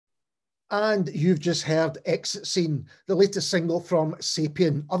And you've just heard Exit Scene, the latest single from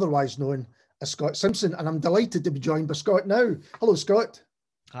Sapienn, otherwise known as Scott Simpson. And I'm delighted to be joined by Scott now. Hello, Scott.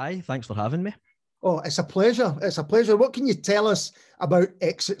 Hi, thanks for having me. Oh, it's a pleasure. It's a pleasure. What can you tell us about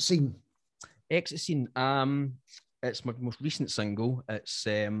Exit Scene? Exit Scene, it's my most recent single. It's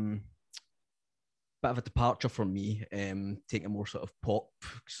a bit of a departure from me, taking a more sort of pop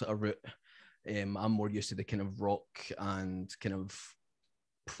sort of route. I'm more used to the kind of rock and kind of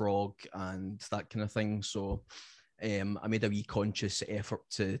prog and that kind of thing. So I made a wee conscious effort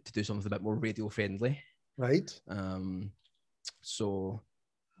to do something a bit more radio friendly. Right. So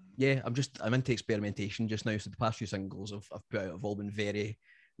yeah, I'm into experimentation just now. So the past few singles I've put out have all been very,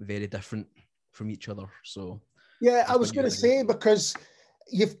 very different from each other. So yeah, I was going to say, because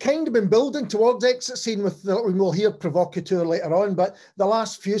you've kind of been building towards Exit Scene with and we'll hear Provocateur later on, but the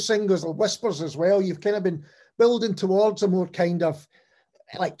last few singles, or Whispers as well, you've kind of been building towards a more kind of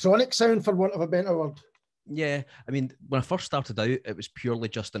electronic sound, for want of a better word. Yeah, I mean, when I first started out, it was purely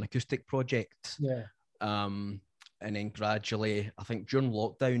just an acoustic project. Yeah. And then gradually, I think during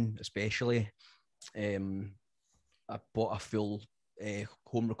lockdown especially, I bought a full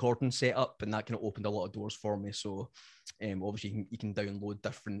home recording setup, and that kind of opened a lot of doors for me. So obviously you can download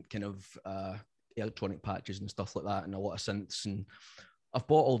different kind of electronic patches and stuff like that, and a lot of synths, and I've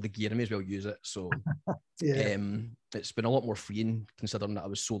bought all the gear. I may as well use it. So yeah. It's been a lot more freeing, considering that I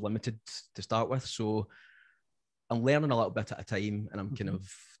was so limited to start with. So I'm learning a little bit at a time, and I'm kind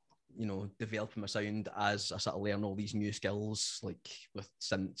of, developing my sound as I sort of learn all these new skills, like with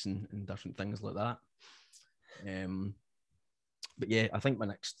synths and different things like that. But yeah, I think my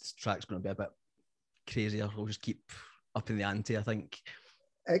next track's going to be a bit crazier. I'll just keep up in the ante, I think.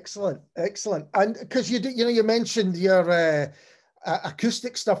 Excellent. And because you mentioned your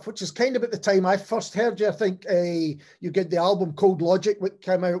acoustic stuff, which is kind of at the time I first heard you, I think you get the album Cold Logic, which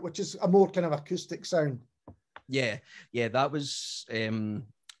came out, which is a more kind of acoustic sound. Yeah, that was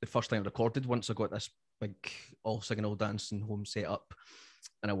the first time I recorded once I got this big all singing, all dancing home set up,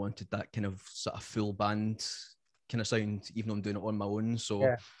 and I wanted that kind of sort of full band kind of sound, even though I'm doing it on my own. So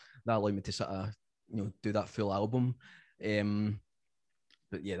that allowed me to sort of do that full album.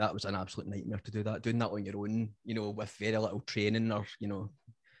 But yeah, that was an absolute nightmare to do that. Doing that on your own, with very little training, or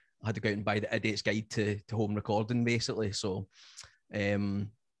I had to go out and buy the idiot's guide to home recording basically. So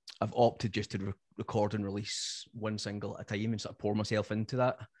I've opted just to record and release one single at a time and sort of pour myself into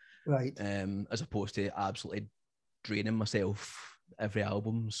that, right? As opposed to absolutely draining myself every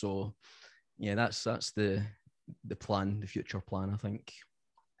album. So yeah, that's the plan, the future plan, I think.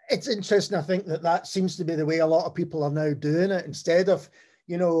 It's interesting. I think that seems to be the way a lot of people are now doing it. Instead of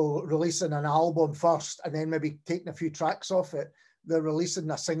releasing an album first and then maybe taking a few tracks off it, they're releasing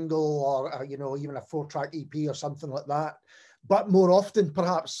a single or even a 4-track EP or something like that. But more often,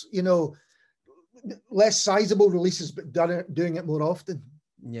 perhaps, less sizable releases, but doing it more often.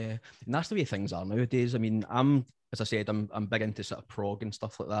 Yeah, and that's the way things are nowadays. I mean, as I said, I'm big into sort of prog and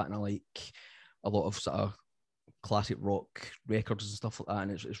stuff like that, and I like a lot of sort of classic rock records and stuff like that.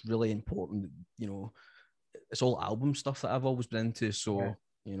 And it's really important that, it's all album stuff that I've always been into. So,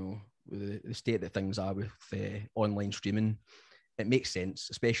 with the state that things are with online streaming, it makes sense,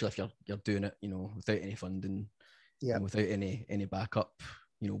 especially if you're doing it, without any funding. Yeah. And without any backup,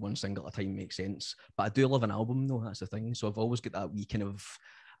 one single at a time makes sense. But I do love an album though, that's the thing. So I've always got that wee kind of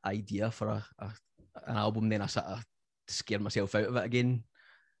idea for an album, then I sort of scare myself out of it again,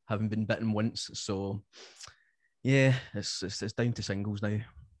 having been bitten once. So yeah, it's down to singles now.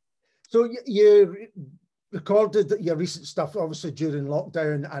 So you recorded your recent stuff obviously during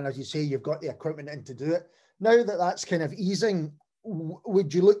lockdown, and as you say, you've got the equipment in to do it. Now that that's kind of easing,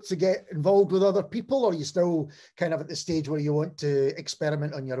 would you look to get involved with other people, or are you still kind of at the stage where you want to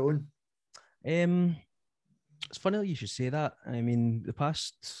experiment on your own? It's funny that you should say that. I mean, the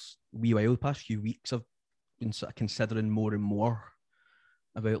past few weeks, I've been sort of considering more and more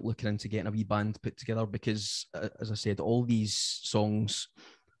about looking into getting a wee band put together, because, as I said, all these songs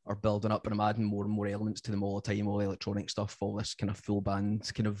are building up, and I'm adding more and more elements to them all the time, all the electronic stuff, all this kind of full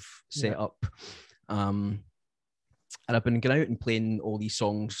band kind of setup. And I've been going out and playing all these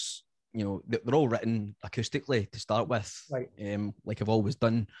songs, they're all written acoustically to start with, right? Like I've always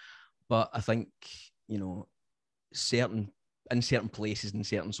done. But I think, in certain places and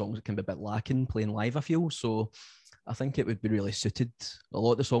certain songs, it can be a bit lacking playing live, I feel. So I think it would be really suited. A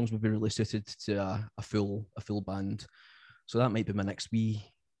lot of the songs would be really suited to a full band. So that might be my next wee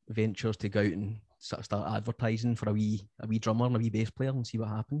ventures, to go out and sort of start advertising for a wee drummer and a wee bass player and see what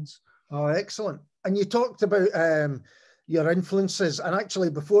happens. Oh, excellent. And you talked about your influences. And actually,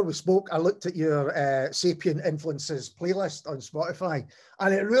 before we spoke, I looked at your Sapienn influences playlist on Spotify,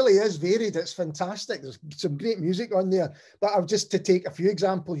 and it really is varied. It's fantastic. There's some great music on there. But I've just to take a few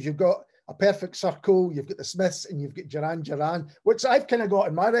examples. You've got A Perfect Circle, you've got the Smiths, and you've got Duran Duran, which I've kind of got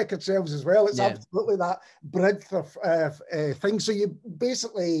in my record shelves as well. It's absolutely that breadth of things. So you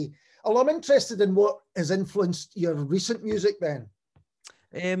basically, well, I'm interested in what has influenced your recent music then.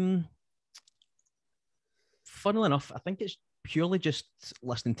 Funnily enough, I think it's purely just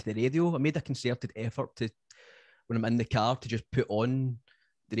listening to the radio. I made a concerted effort to, when I'm in the car, to just put on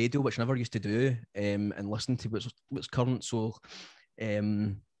the radio, which I never used to do, and listen to what's current. So,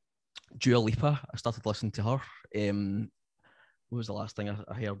 Dua Lipa, I started listening to her. What was the last thing I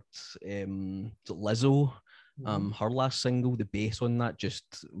heard? Lizzo, her last single, the bass on that just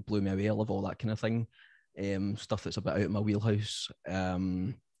blew me away. I love all that kind of thing. Stuff that's a bit out of my wheelhouse.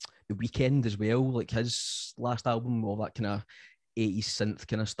 The Weeknd as well, like his last album, all that kind of 80s synth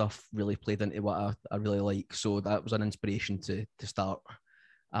kind of stuff really played into what I really like. So that was an inspiration to start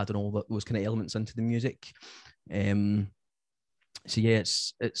adding all those kind of elements into the music. So yeah,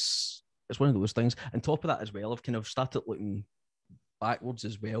 it's one of those things. On top of that as well, I've kind of started looking backwards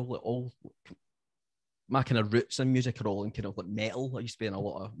as well. Like all my kind of roots in music are all in kind of like metal. I used to be in a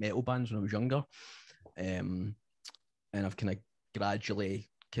lot of metal bands when I was younger, and I've kind of gradually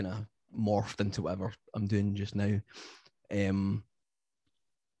kind of morphed into whatever I'm doing just now.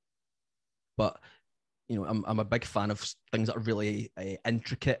 But you know, I'm a big fan of things that are really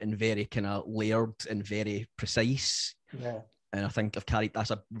intricate and very kind of layered and very precise. Yeah. And I think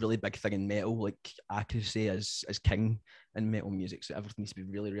that's a really big thing in metal. Like accuracy is king in metal music. So everything needs to be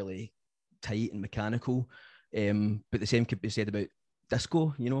really, really tight and mechanical. But the same could be said about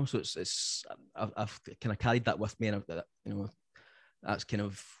disco, you know. So I've kind of carried that with me, and you know, that's kind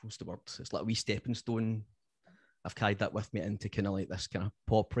of, what's the word? It's like a wee stepping stone. I've carried that with me into kind of like this kind of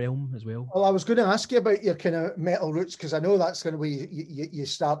pop realm as well. Well, I was going to ask you about your kind of metal roots, because I know that's going to be you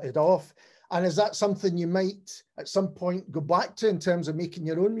started off. And is that something you might at some point go back to in terms of making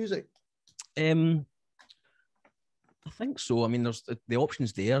your own music? I think so. I mean, there's the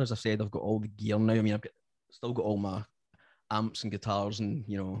options there. As I said, I've got all the gear now. I mean, still got all my amps and guitars, and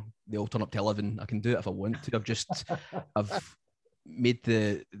you know, they all turn up to 11. I can do it if I want to. I've made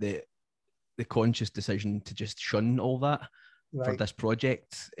the conscious decision to just shun all that for this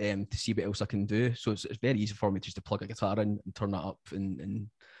project, to see what else I can do. So it's very easy for me just to plug a guitar in and turn that up and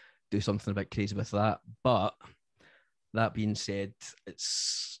do something a bit crazy with that. But that being said,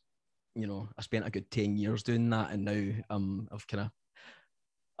 it's, you know, I spent a good 10 years doing that, and now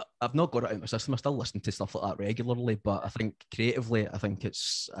I've not got it out of my system. I still listen to stuff like that regularly, but I think creatively, I think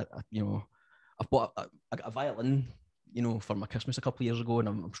it's, you know, I got a violin, you know, for my Christmas a couple of years ago, and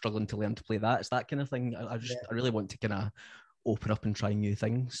I'm struggling to learn to play that. It's that kind of thing. I really want to kind of open up and try new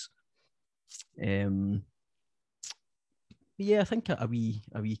things. Yeah, I think a wee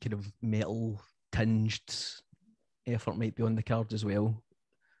kind of metal tinged effort might be on the cards as well.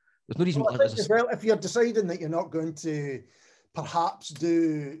 There's no reason. Well, if you're deciding that you're not going to perhaps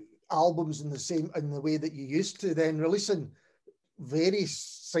do albums in the way that you used to, then releasing various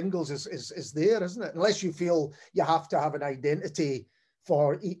singles is there, isn't it? Unless you feel you have to have an identity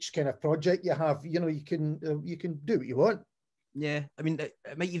for each kind of project you have, you know, you can do what you want. Yeah, I mean, it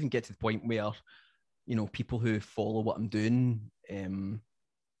might even get to the point where, you know, people who follow what I'm doing, you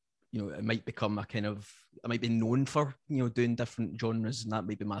know, it might become a kind of, I might be known for, you know, doing different genres, and that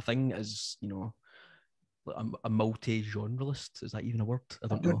might be my thing, as, you know, a multi-genrelist. Is that even a word? I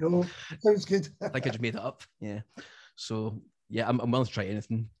don't know. Sounds good. I think I just made it up. Yeah. So yeah, I'm willing to try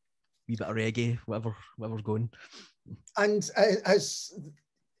anything. Wee bit of reggae, whatever's going. And as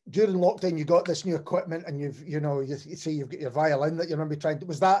during lockdown, you got this new equipment, and you say you've got your violin that you're going to be trying to.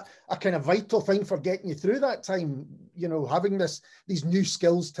 Was that a kind of vital thing for getting you through that time? You know, having these new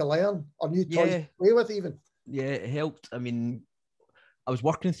skills to learn, or new toys to play with, even. Yeah, it helped. I mean, I was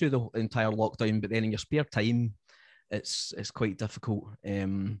working through the entire lockdown, but then in your spare time, it's quite difficult. So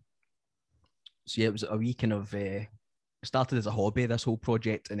yeah, it was a wee kind of. It started as a hobby, this whole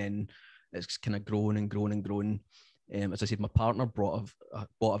project, and then it's kind of grown and grown and grown. As I said, my partner bought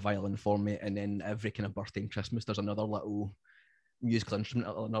a violin for me, and then every kind of birthday and Christmas, there's another little musical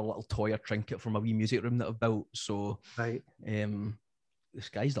instrument, another little toy or trinket for my wee music room that I've built. So, the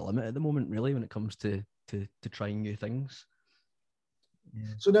sky's the limit at the moment, really, when it comes to trying new things.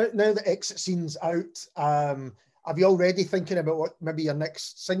 Yeah. So now the Exit Scene's out, are you already thinking about what maybe your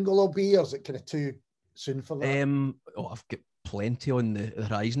next single will be, or is it kind of too soon for that? I've got plenty on the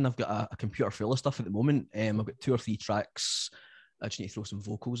horizon. I've got a computer full of stuff at the moment. I've got 2 or 3 tracks I just need to throw some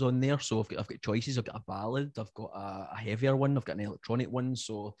vocals on there. So I've got choices. I've got a ballad, I've got a heavier one, I've got an electronic one.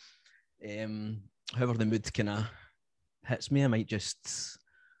 So however the mood kind of hits me, I might just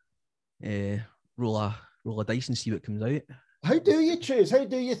roll a dice and see what comes out. How do you choose? How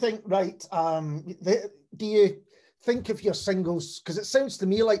do you think, right? Do you think of your singles? Because it sounds to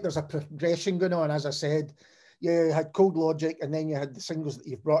me like there's a progression going on. As I said, you had Cold Logic, and then you had the singles that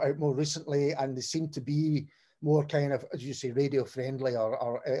you've brought out more recently, and they seem to be more kind of, as you say, radio friendly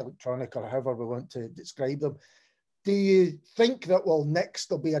or electronic, or however we want to describe them. Do you think that, well, next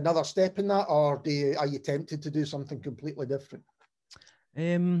there'll be another step in that, or are you tempted to do something completely different?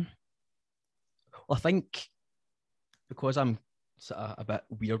 Well, I think because I'm sort of a bit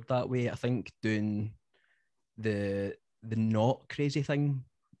weird that way, I think doing the not crazy thing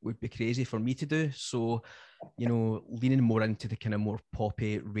would be crazy for me to do. So, you know, leaning more into the kind of more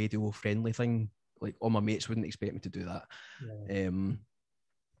poppy, radio friendly thing, like all my mates wouldn't expect me to do that. Yeah.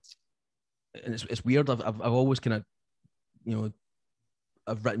 And it's weird. I've always kind of, you know,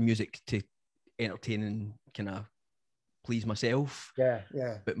 I've written music to entertain and kind of please myself. Yeah.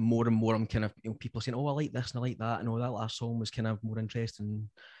 But more and more, I'm kind of, you know, people saying, "Oh, I like this and I like that," and oh, that last song was kind of more interesting.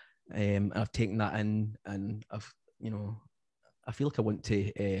 And I've taken that in, and I've, you know, I feel like I want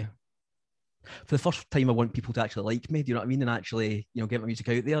to. For the first time, I want people to actually like me. Do you know what I mean? And actually, you know, get my music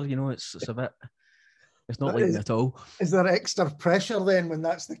out there. You know, it's a bit. It's not like me at all. Is there extra pressure then when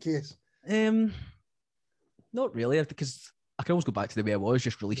that's the case? Not really, because I can always go back to the way I was,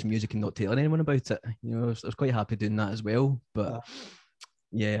 just releasing music and not telling anyone about it. You know, I was quite happy doing that as well. But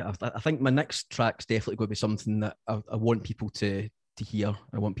yeah, I think my next track's definitely going to be something that I want people to hear.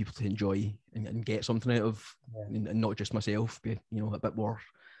 I want people to enjoy and get something out of, and not just myself. Be, you know, a bit more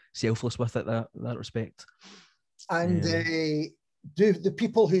selfless with it, that respect. And do the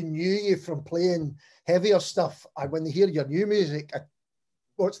people who knew you from playing heavier stuff, when they hear your new music,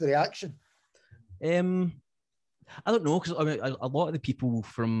 what's the reaction? I don't know, because I mean, a lot of the people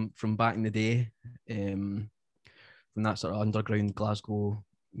from back in the day, from that sort of underground Glasgow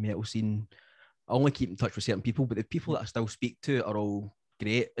metal scene, I only keep in touch with certain people, but the people that I still speak to are all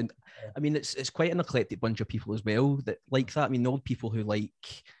great. And I mean, it's quite an eclectic bunch of people as well that like that. I mean, the old people who like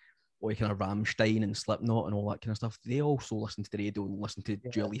kind of Rammstein and Slipknot and all that kind of stuff, they also listen to the radio and listen to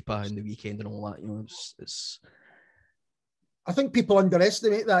Dua Lipa in the weekend and all that. You know, it's I think people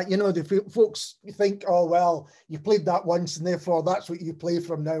underestimate that. You know, the folks think, oh, well, you played that once and therefore that's what you play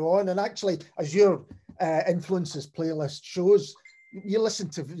from now on. And actually, as your influences playlist shows, you listen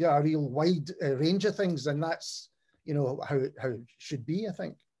to a real wide range of things, and that's, you know, how it should be, I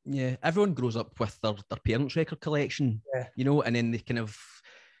think. Yeah, everyone grows up with their parents' record collection, you know, and then they kind of,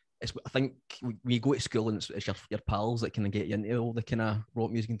 I think when you go to school and it's your pals that kind of get you into all the kind of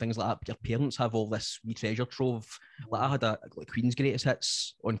rock music and things like that, but your parents have all this wee treasure trove. Like I had like Queen's greatest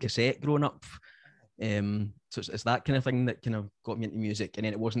hits on cassette growing up. So it's that kind of thing that kind of got me into music. And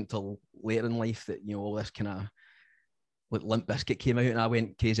then it wasn't until later in life that, you know, all this kind of like Limp Bizkit came out and I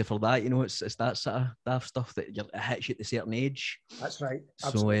went crazy for that. You know, it's that sort of daft stuff that it hits you at a certain age. That's right.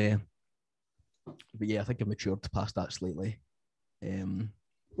 Absolutely. So, but yeah, I think I've matured past that slightly.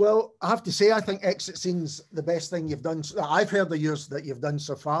 Well, I have to say, I think Exit Scene's the best thing you've done. I've heard the yours that you've done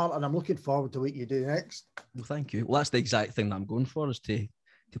so far, and I'm looking forward to what you do next. Well, thank you. Well, that's the exact thing that I'm going for, is to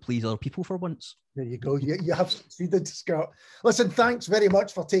please other people for once. There you go. You have succeeded, Scott. Listen, thanks very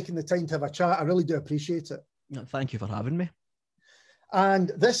much for taking the time to have a chat. I really do appreciate it. Thank you for having me.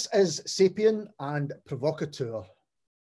 And this is Sapienn and Provocateur.